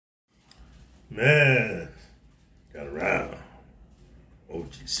Man, got around.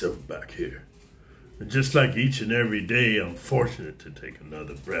 OG SilverBack here. And just like each and every day, I'm fortunate to take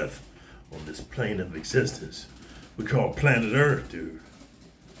another breath on this plane of existence we call planet Earth, dude.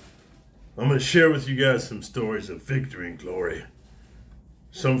 I'm going to share with you guys some stories of victory and glory.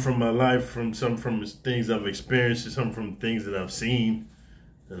 Some from my life, some from things I've experienced, and some from things that I've seen,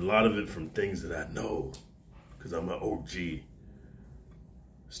 and a lot of it from things that I know, because I'm an OG.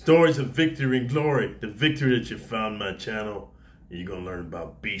 Stories of victory and glory, the victory that you found my channel, and you're going to learn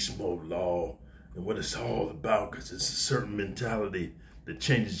about beast mode law and what it's all about, because it's a certain mentality that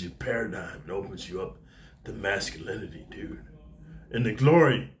changes your paradigm and opens you up to masculinity, dude. And the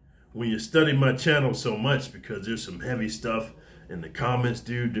glory, when you study my channel so much, because there's some heavy stuff in the comments,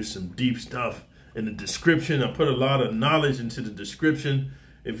 dude, there's some deep stuff in the description. I put a lot of knowledge into the description.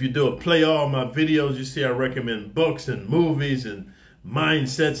 If you do a play all my videos, you see I recommend books and movies and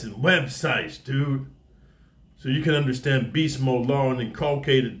mindsets and websites, dude. So you can understand beast mode law and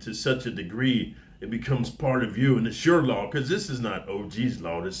inculcate it to such a degree it becomes part of you, and it's your law, because this is not OG's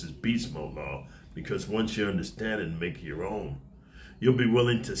law, this is beast mode law. Because once you understand it and make it your own, you'll be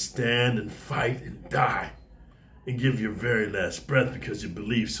willing to stand and fight and die and give your very last breath, because you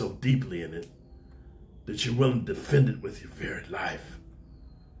believe so deeply in it that you're willing to defend it with your very life.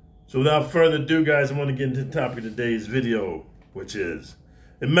 So without further ado, guys, I want to get into the topic of today's video, which is,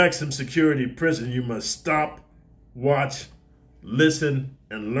 in maximum security prison, you must stop, watch, listen,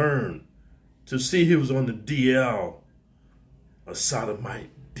 and learn to see who was on the DL, a Sodomite,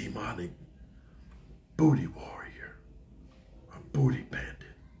 demonic booty warrior, a booty bandit.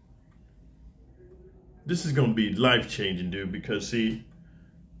 This is going to be life-changing, dude, because, see,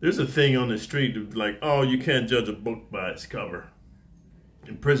 there's a thing on the street that's like, oh, you can't judge a book by its cover.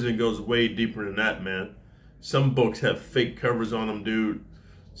 In prison, it goes way deeper than that, man. Some books have fake covers on them, dude.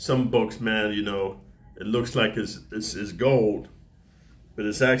 Some books, man, you know, it looks like it's gold, but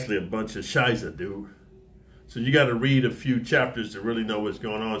it's actually a bunch of shiza, dude. So you got to read a few chapters to really know what's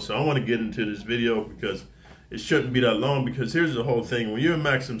going on. So I want to get into this video because it shouldn't be that long, because here's the whole thing. When you're in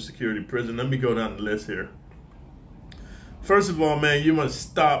maximum security prison, let me go down the list here. First of all, man, you must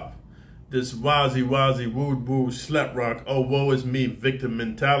stop this wazzy, woo-woo, slap rock, oh, woe is me, victim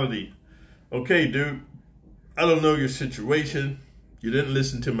mentality. Okay, dude, I don't know your situation. You didn't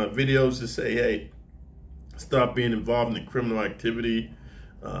listen to my videos to say, hey, stop being involved in criminal activity,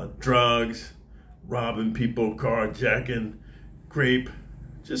 drugs, robbing people, carjacking, grape,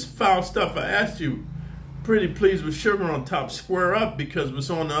 just foul stuff. I asked you, pretty please with sugar on top, square up, because what's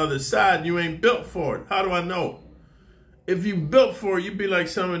on the other side, you ain't built for it. How do I know? If you built for it, you'd be like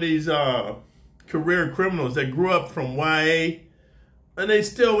some of these career criminals that grew up from YA and they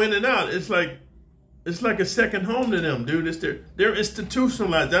still in and out. It's like a second home to them, dude. They're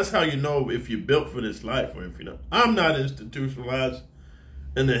institutionalized. That's how you know if you're built for this life or if you're not. I'm not institutionalized.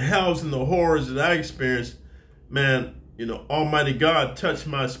 And the hells and the horrors that I experienced, man, you know, Almighty God touched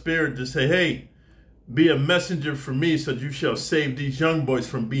my spirit to say, hey, be a messenger for me so that you shall save these young boys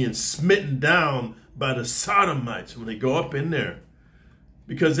from being smitten down by the Sodomites when they go up in there.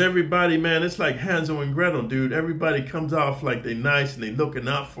 Because everybody, man, it's like Hansel and Gretel, dude. Everybody comes off like they nice and they looking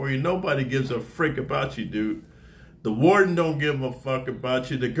out for you. Nobody gives a frick about you, dude. The warden don't give a fuck about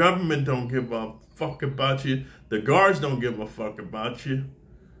you. The government don't give a fuck about you. The guards don't give a fuck about you.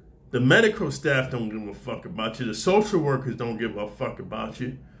 The medical staff don't give a fuck about you. The social workers don't give a fuck about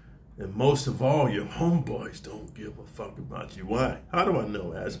you. And most of all, your homeboys don't give a fuck about you. Why? How do I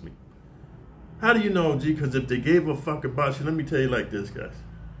know? Ask me. How do you know, G? Because if they gave a fuck about you, let me tell you like this, guys.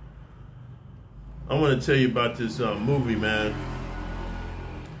 I want to tell you about this movie, man.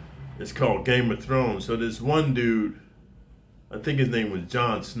 It's called Game of Thrones. So this one dude, I think his name was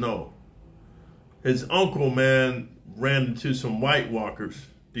Jon Snow. His uncle, man, ran into some White Walkers.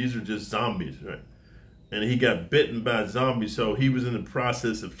 These are just zombies, right? And he got bitten by a zombie, so he was in the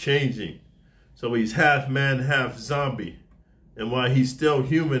process of changing. So he's half man, half zombie. And while he's still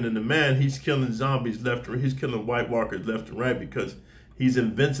human in the man, he's killing zombies left and right. He's killing White Walkers left and right because he's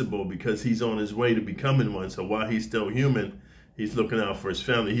invincible, because he's on his way to becoming one. So while he's still human, he's looking out for his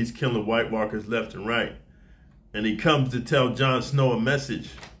family. He's killing White Walkers left and right. And he comes to tell Jon Snow a message.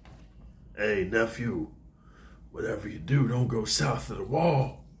 Hey, nephew, whatever you do, don't go south of the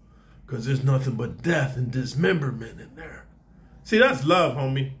wall, because there's nothing but death and dismemberment in there. See, that's love,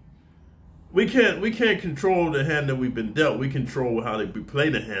 homie. We can't control the hand that we've been dealt. We control how we play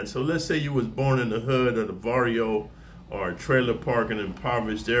the hand. So let's say you was born in the hood or the barrio or a trailer park in an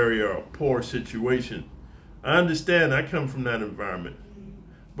impoverished area or a poor situation. I understand. I come from that environment.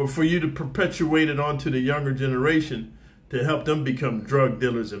 But for you to perpetuate it onto the younger generation, to help them become drug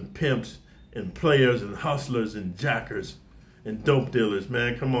dealers and pimps and players and hustlers and jackers and dope dealers,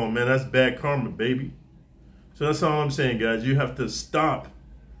 man. Come on, man. That's bad karma, baby. So that's all I'm saying, guys. You have to stop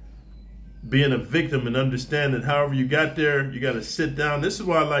being a victim and understand that however you got there, you got to sit down. This is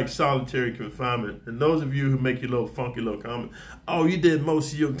why I like solitary confinement. And those of you who make your little funky little comment, oh, you did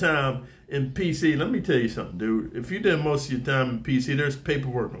most of your time in PC. Let me tell you something, dude. If you did most of your time in PC, there's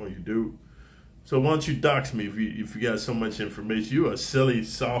paperwork on you, dude. So why don't you dox me if you got so much information? You a silly,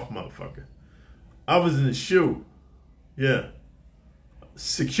 soft motherfucker. I was in the SHU. Yeah.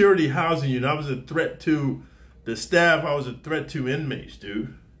 Security housing unit. I was a threat to the staff. I was a threat to inmates,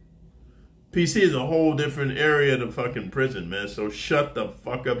 dude. PC is a whole different area of the fucking prison, man. So shut the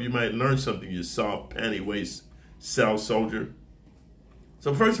fuck up. You might learn something, you soft panty waist cell soldier.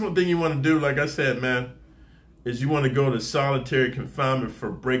 So first one thing you want to do, like I said, man, is you want to go to solitary confinement for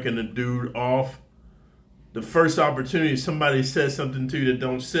breaking a dude off. The first opportunity somebody says something to you that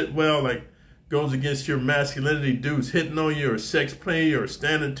don't sit well, like goes against your masculinity, dude's hitting on you or sex playing you or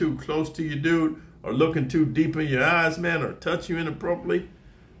standing too close to you, dude, or looking too deep in your eyes, man, or touch you inappropriately.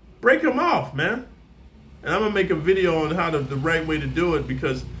 Break them off, man. And I'm going to make a video on how the right way to do it,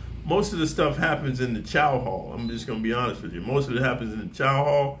 because most of the stuff happens in the chow hall. I'm just going to be honest with you. Most of it happens in the chow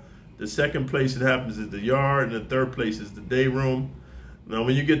hall. The second place it happens is the yard, and the third place is the day room. Now,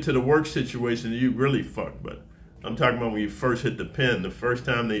 when you get to the work situation, you really fuck. But I'm talking about when you first hit the pen. The first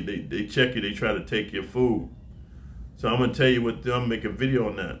time they check you, they try to take your food. So I'm going to tell you what, I'm going to make a video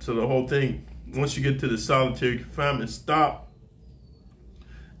on that. So the whole thing, once you get to the solitary confinement, stop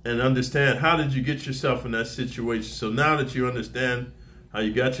and understand, how did you get yourself in that situation? So now that you understand how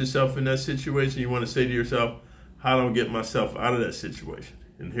you got yourself in that situation, you want to say to yourself, how do I get myself out of that situation?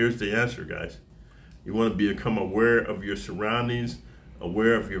 And here's the answer, guys. You want to become aware of your surroundings,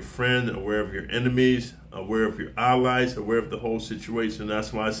 aware of your friends, aware of your enemies, aware of your allies, aware of the whole situation.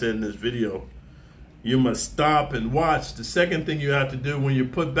 That's why I said in this video, you must stop and watch. The second thing you have to do when you're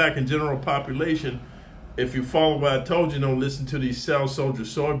put back in general population, if you follow what I told you, don't listen to these cell soldier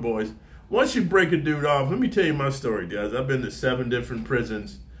soy boys. Once you break a dude off, let me tell you my story, guys. I've been to 7 different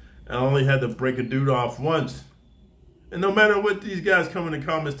prisons, and I only had to break a dude off once. And no matter what these guys come in the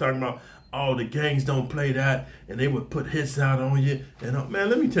comments talking about, oh, the gangs don't play that, and they would put hits out on you. And man,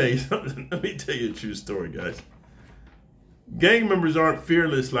 let me tell you something. Let me tell you a true story, guys. Gang members aren't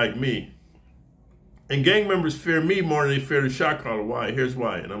fearless like me. And gang members fear me more than they fear the shot caller. Why? Here's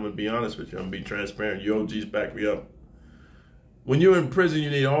why. And I'm going to be honest with you. I'm going to be transparent. You OGs back me up. When you're in prison, you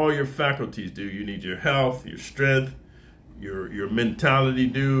need all your faculties, dude. You need your health, your strength, your mentality,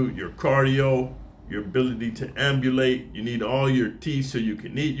 dude, your cardio, your ability to ambulate. You need all your teeth so you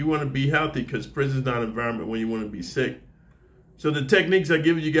can eat. You want to be healthy, because prison's not an environment when you want to be sick. So the techniques I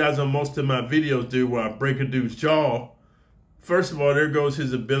give you guys on most of my videos, dude, where I break a dude's jaw, first of all, there goes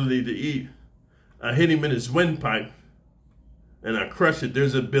his ability to eat. I hit him in his windpipe, and I crush it.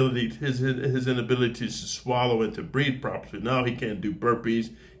 There's ability, his inability to swallow and to breathe properly. Now he can't do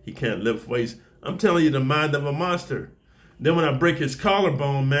burpees. He can't lift weights. I'm telling you, the mind of a monster. Then when I break his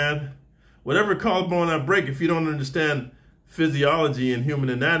collarbone, man, whatever collarbone I break, if you don't understand physiology and human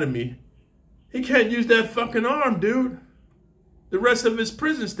anatomy, he can't use that fucking arm, dude, the rest of his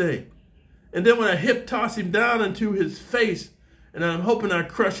prison stay. And then when I hip toss him down into his face, and I'm hoping I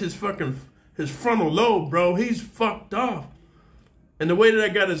crush his frontal lobe, bro, he's fucked off. And the way that I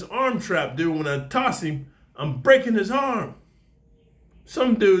got his arm trapped, dude, when I toss him, I'm breaking his arm.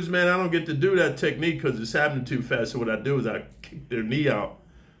 Some dudes, man, I don't get to do that technique because it's happening too fast. So what I do is I kick their knee out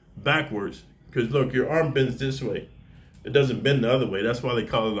backwards. Because look, your arm bends this way. It doesn't bend the other way. That's why they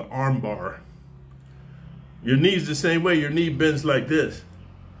call it an arm bar. Your knee's the same way. Your knee bends like this.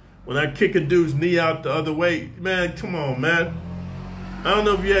 When I kick a dude's knee out the other way, man, come on, man. I don't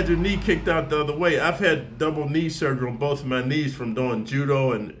know if you had your knee kicked out the other way. I've had double knee surgery on both of my knees from doing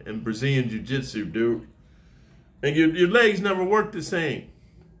judo and Brazilian jiu-jitsu, dude. And your legs never work the same.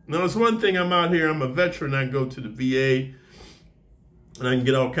 Now, it's one thing, I'm out here, I'm a veteran, I can go to the VA, and I can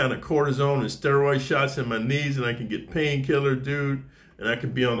get all kind of cortisone and steroid shots in my knees, and I can get painkiller, dude, and I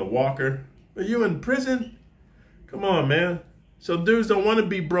can be on a walker. But you in prison? Come on, man. So dudes don't want to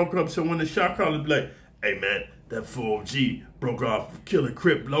be broke up, so when the shot caller be like, hey, man, that 4G broke off Killer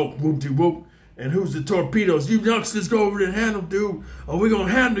Crip, low, whoop-de-whoop. And who's the torpedoes? You youngsters go over there and handle, dude, or we're going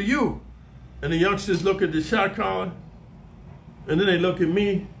to handle you. And the youngsters look at the shot caller, and then they look at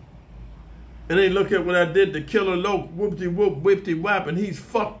me, and they look at what I did to Killer Low, whoop-de-whoop, whip-de-whap, and he's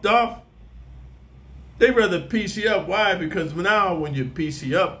fucked off. They rather PC up. Why? Because now when you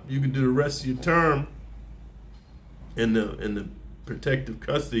PC up, you can do the rest of your term in the protective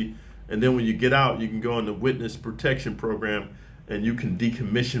custody. And then when you get out, you can go on the witness protection program and you can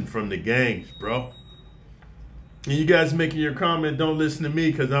decommission from the gangs, bro. And you guys making your comment, don't listen to me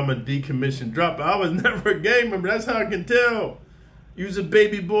because I'm a decommissioned dropper. I was never a gang member. That's how I can tell. You was a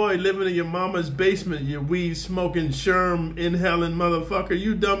baby boy living in your mama's basement, you weed smoking, sherm inhaling motherfucker.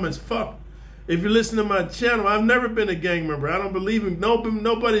 You dumb as fuck. If you listen to my channel, I've never been a gang member. I don't believe in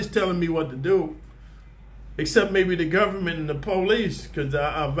nobody's telling me what to do. Except maybe the government and the police, because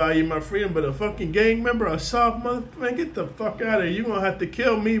I value my freedom. But a fucking gang member, a soft motherfucker, man, get the fuck out of here. You're going to have to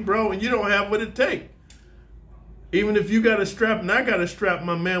kill me, bro, and you don't have what it takes. Even if you got a strap and I got a strap,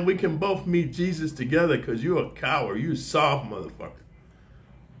 my man, we can both meet Jesus together because you're a coward. You soft motherfucker.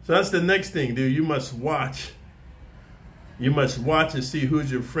 So that's the next thing, dude. You must watch. You must watch and see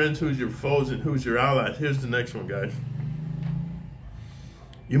who's your friends, who's your foes, and who's your allies. Here's the next one, guys.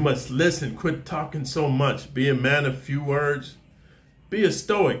 You must listen. Quit talking so much. Be a man of few words. Be a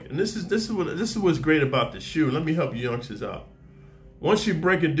stoic. And this is what's great about the shoe. Let me help you youngsters out. Once you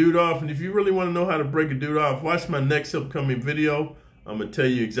break a dude off, and if you really want to know how to break a dude off, watch my next upcoming video. I'm going to tell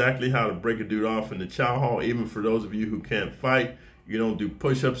you exactly how to break a dude off in the chow hall, even for those of you who can't fight. You don't do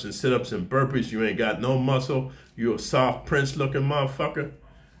push-ups and sit-ups and burpees. You ain't got no muscle. You're a soft Prince-looking motherfucker.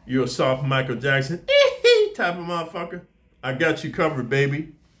 You're a soft Michael Jackson type of motherfucker. I got you covered,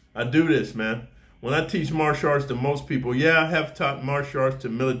 baby. I do this, man. When I teach martial arts to most people, yeah, I have taught martial arts to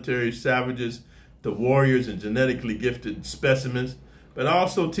military savages, to warriors and genetically gifted specimens. But I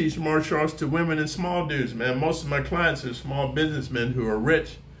also teach martial arts to women and small dudes, man. Most of my clients are small businessmen who are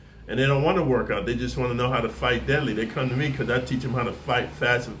rich, and they don't want to work out. They just want to know how to fight deadly. They come to me because I teach them how to fight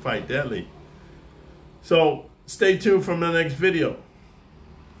fast and fight deadly. So stay tuned for my next video.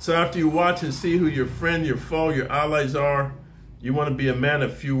 So after you watch and see who your friend, your foe, your allies are, you want to be a man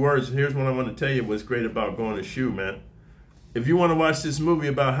of few words. And here's what I want to tell you what's great about going to shoe, man. If you want to watch this movie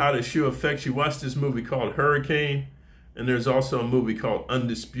about how the shoe affects you, watch this movie called Hurricane. And there's also a movie called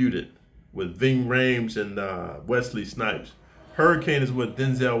Undisputed with Ving Rhames and Wesley Snipes. Hurricane is with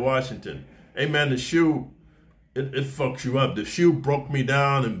Denzel Washington. Hey, man, the shoe, it fucks you up. The shoe broke me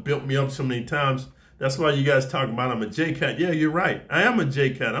down and built me up so many times. That's why you guys talk about I'm a J-Cat. Yeah, you're right. I am a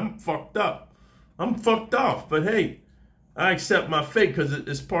J-Cat. I'm fucked up. I'm fucked off. But, hey, I accept my fate because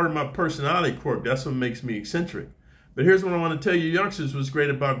it's part of my personality quirk. That's what makes me eccentric. But here's what I want to tell you youngsters what's great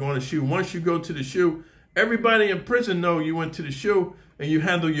about going to shoe. Once you go to the shoe, everybody in prison know you went to the shoe and you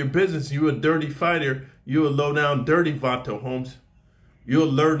handle your business. You a dirty fighter. You a low-down dirty Vato Holmes. You a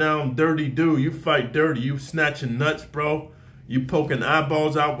low-down dirty dude. You fight dirty. You snatching nuts, bro. You poking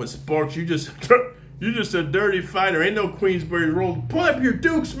eyeballs out with sparks. You just a dirty fighter. Ain't no Queensberry roll. Pull up your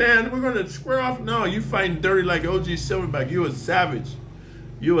dukes, man. We're going to square off. No, you fighting dirty like OG Silverback. You a savage.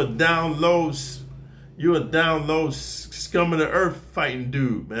 You a down low scum of the earth fighting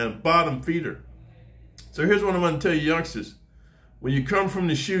dude, man. Bottom feeder. So here's what I want to tell you youngsters. When you come from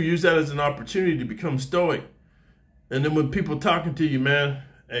the shoe, use that as an opportunity to become stoic. And then when people talking to you, man,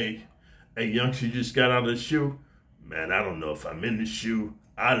 hey, youngster, you just got out of the shoe. Man, I don't know if I'm in the shoe,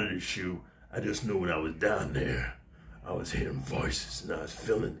 out of the shoe. I just knew when I was down there, I was hearing voices and I was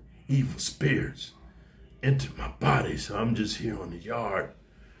feeling evil spirits enter my body. So I'm just here on the yard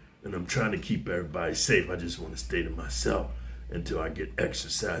and I'm trying to keep everybody safe. I just want to stay to myself until I get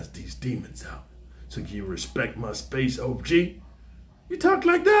exercise these demons out. So can you respect my space, OG? You talk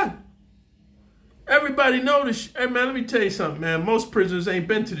like that. Everybody know this. Hey, man, let me tell you something, man. Most prisoners ain't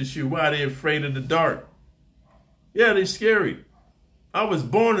been to the shoe. Why? They afraid of the dark. Yeah, they scary. I was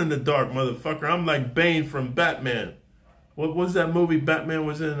born in the dark, motherfucker. I'm like Bane from Batman. What was that movie Batman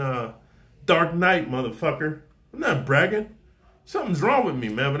was in? Dark Knight, motherfucker. I'm not bragging. Something's wrong with me,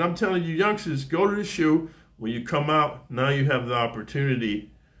 man. But I'm telling you, youngsters, go to the shoe. When you come out, now you have the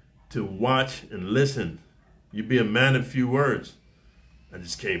opportunity to watch and listen. You be a man of few words. I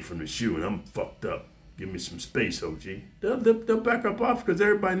just came from the shoe and I'm fucked up. Give me some space, OG. They'll back up off because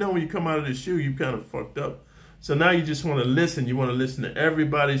everybody know when you come out of the shoe, you kind of fucked up. So now you just want to listen. You want to listen to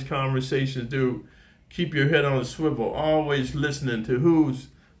everybody's conversations, dude. Keep your head on a swivel. Always listening to who's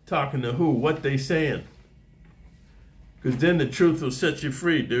talking to who, what they saying. Because then the truth will set you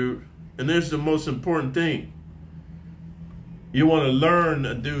free, dude. And there's the most important thing. You want to learn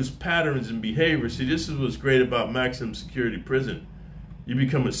a dude's patterns and behavior. See, this is what's great about maximum security prison. You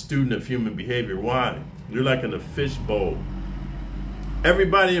become a student of human behavior. Why? You're like in a fishbowl.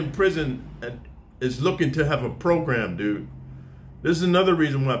 Everybody in prison is looking to have a program, dude. This is another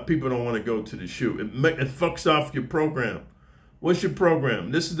reason why people don't want to go to the shoe. It fucks off your program. What's your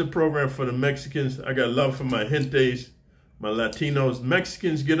program? This is the program for the Mexicans. I got love for my gentes, my Latinos.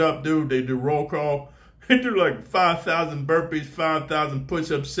 Mexicans get up, dude. They do roll call. They do like 5,000 burpees, 5,000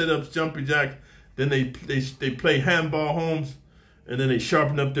 push-ups, sit-ups, jumping jacks. Then they play handball homes. and then they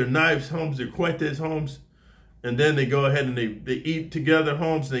sharpen up their knives, Holmes, their cuetes, Holmes, and then they go ahead and they eat together,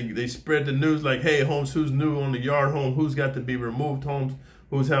 Holmes. They spread the news like, hey, Holmes, who's new on the yard, Holmes, who's got to be removed, Holmes,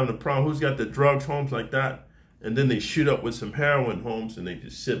 who's having a problem, who's got the drugs, Holmes, like that. And then they shoot up with some heroin, Holmes, and they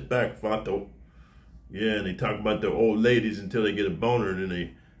just sit back, vato. Yeah, and they talk about their old ladies until they get a boner, and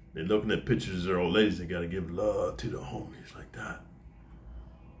then they're looking at pictures of their old ladies. They got to give love to the homies like that.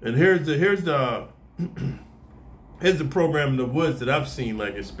 And here's the here's the program in the woods that I've seen,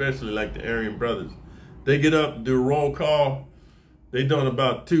 like especially like the Aryan brothers. They get up, do a roll call. They done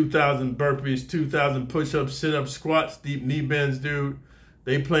about 2,000 burpees, 2,000 push-ups, sit-ups, squats, deep knee bends, dude.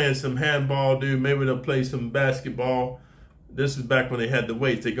 They playing some handball, dude. Maybe they'll play some basketball. This is back when they had the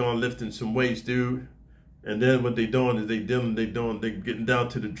weights. They going lifting some weights, dude. And then what they doing is they getting down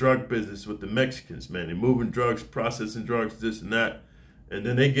to the drug business with the Mexicans, man. They moving drugs, processing drugs, this and that. And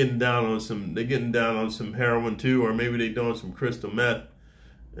then they getting down on some heroin too, or maybe they doing some crystal meth.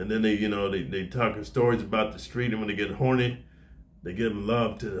 And then they talking stories about the street, and when they get horny, they give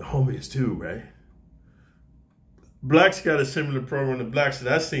love to the homies too, right? Blacks got a similar program. The blacks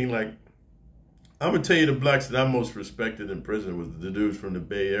that I seen, like, I'm gonna tell you, the blacks that I most respected in prison was the dudes from the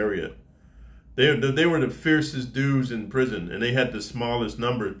Bay Area. They were the fiercest dudes in prison, and they had the smallest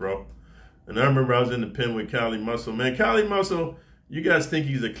numbers, bro. And I remember I was in the pen with Cali Muscle, man. Cali Muscle, you guys think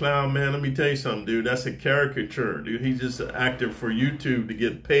he's a clown, man? Let me tell you something, dude. That's a caricature, dude. He's just an actor for YouTube to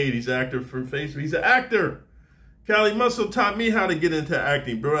get paid. He's an actor for Facebook. He's an actor. Cali Muscle taught me how to get into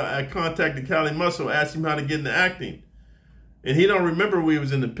acting, bro. I contacted Cali Muscle, asked him how to get into acting. And he don't remember we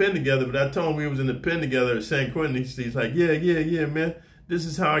was in the pen together, but I told him we was in the pen together at San Quentin. He's like, yeah, man. This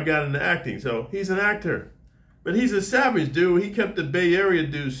is how I got into acting. So he's an actor. But he's a savage, dude. He kept the Bay Area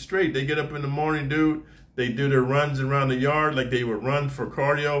dudes straight. They get up in the morning, dude. They do their runs around the yard like they would run for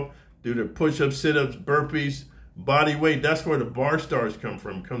cardio, do their push-ups, sit-ups, burpees, body weight. That's where the bar stars comes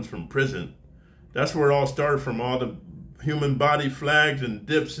from prison. That's where it all started from, all the human body flags and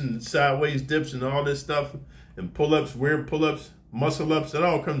dips and sideways dips and all this stuff, and pull-ups, weird pull-ups, muscle-ups. That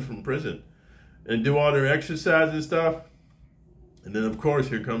all comes from prison. And do all their exercise and stuff. And then, of course,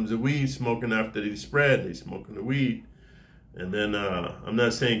 here comes the weed smoking after they spread. They smoking the weed. And then I'm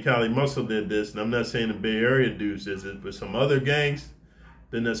not saying Cali Muscle did this, and I'm not saying the Bay Area dudes did it, but some other gangs,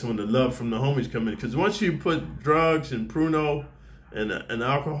 then that's when the love from the homies come in. Because once you put drugs and Pruno and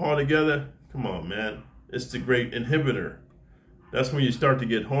alcohol together, come on, man. It's the great inhibitor. That's when you start to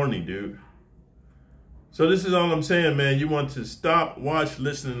get horny, dude. So this is all I'm saying, man. You want to stop, watch,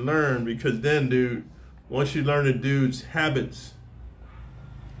 listen, and learn, because then, dude, once you learn a dude's habits,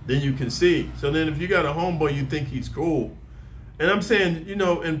 then you can see. So then if you got a homeboy, you think he's cool. And I'm saying, you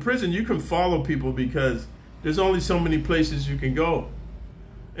know, in prison, you can follow people because there's only so many places you can go.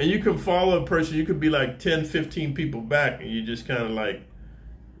 And you can follow a person, you could be like 10, 15 people back, and you just kind of like,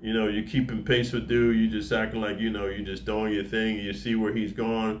 you know, you keeping pace with dude, you just acting like, you know, you just doing your thing, and you see where he's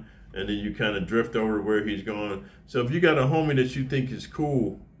going, and then you kind of drift over to where he's going. So if you got a homie that you think is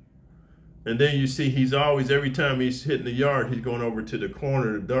cool, and then you see he's always, every time he's hitting the yard, he's going over to the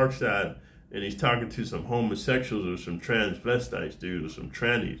corner, the dark side, and he's talking to some homosexuals or some transvestites, dude, or some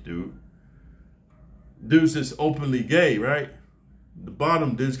trannies, dude. Dudes that's openly gay, right? The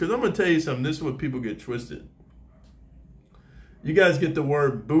bottom dudes, because I'm going to tell you something, this is what people get twisted. You guys get the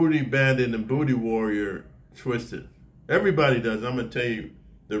word booty bandit and booty warrior twisted. Everybody does. I'm going to tell you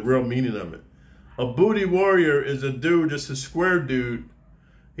the real meaning of it. A booty warrior is a dude, just a square dude.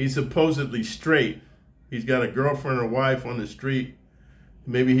 He's supposedly straight. He's got a girlfriend or wife on the street.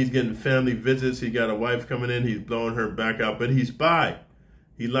 Maybe he's getting family visits. He got a wife coming in. He's blowing her back out, but he's bi.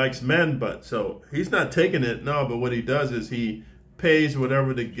 He likes man butt. So he's not taking it, no, but what he does is he pays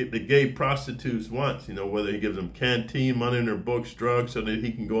whatever the gay prostitutes wants, you know, whether he gives them canteen money in their books, drugs, so that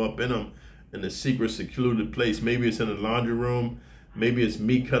he can go up in them in a secret, secluded place. Maybe it's in a laundry room. Maybe it's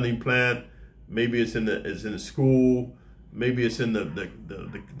meat cutting plant. Maybe it's in a school. Maybe it's in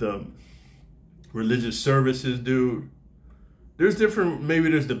the religious services, dude. There's different, maybe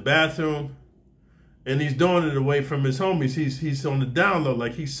there's the bathroom, and he's doing it away from his homies. He's on the down low,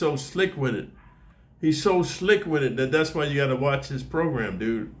 like he's so slick with it. He's so slick with it that's why you got to watch his program,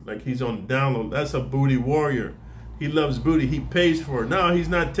 dude. Like he's on the down low. That's a booty warrior. He loves booty. He pays for it. No, he's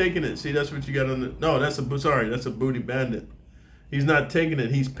not taking it. See, that's what you got on no, that's a booty bandit. He's not taking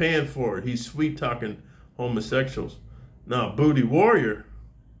it. He's paying for it. He's sweet talking homosexuals. Now, booty warrior,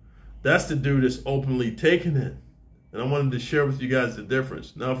 that's the dude that's openly taking it. And I wanted to share with you guys the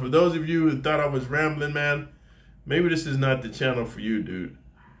difference. Now, for those of you who thought I was rambling, man, maybe this is not the channel for you, dude.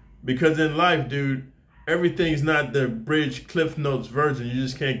 Because in life, dude, Everything's not the bridge Cliff Notes version. You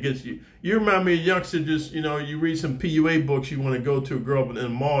just can't get you. You remind me of a youngster. Just you read some PUA books. You want to go to a girl in the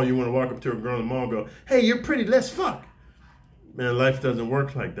mall. You want to walk up to a girl in the mall and go, "Hey, you're pretty. Let's fuck." Man, life doesn't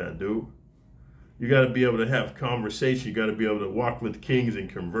work like that, dude. You got to be able to have conversation. You got to be able to walk with kings and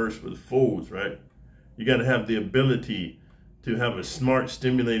converse with fools, right? You got to have the ability to have a smart,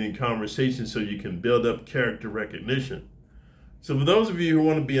 stimulating conversation so you can build up character recognition. So for those of you who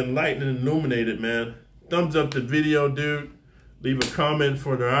want to be enlightened and illuminated, man, thumbs up the video, dude. Leave a comment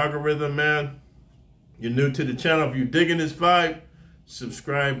for the algorithm, man. You're new to the channel. If you're digging this vibe,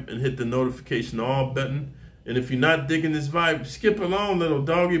 subscribe and hit the notification all button. And if you're not digging this vibe, skip along, little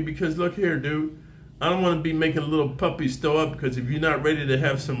doggy, because look here, dude. I don't want to be making little puppies throw up, because if you're not ready to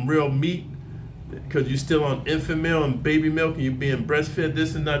have some real meat, because you're still on infant milk and baby milk and you're being breastfed,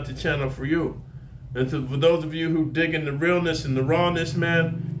 this is not the channel for you. And so for those of you who dig in the realness and the rawness,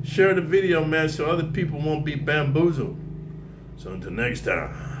 man, share the video, man, so other people won't be bamboozled. So until next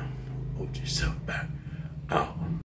time, OG SilverBack out.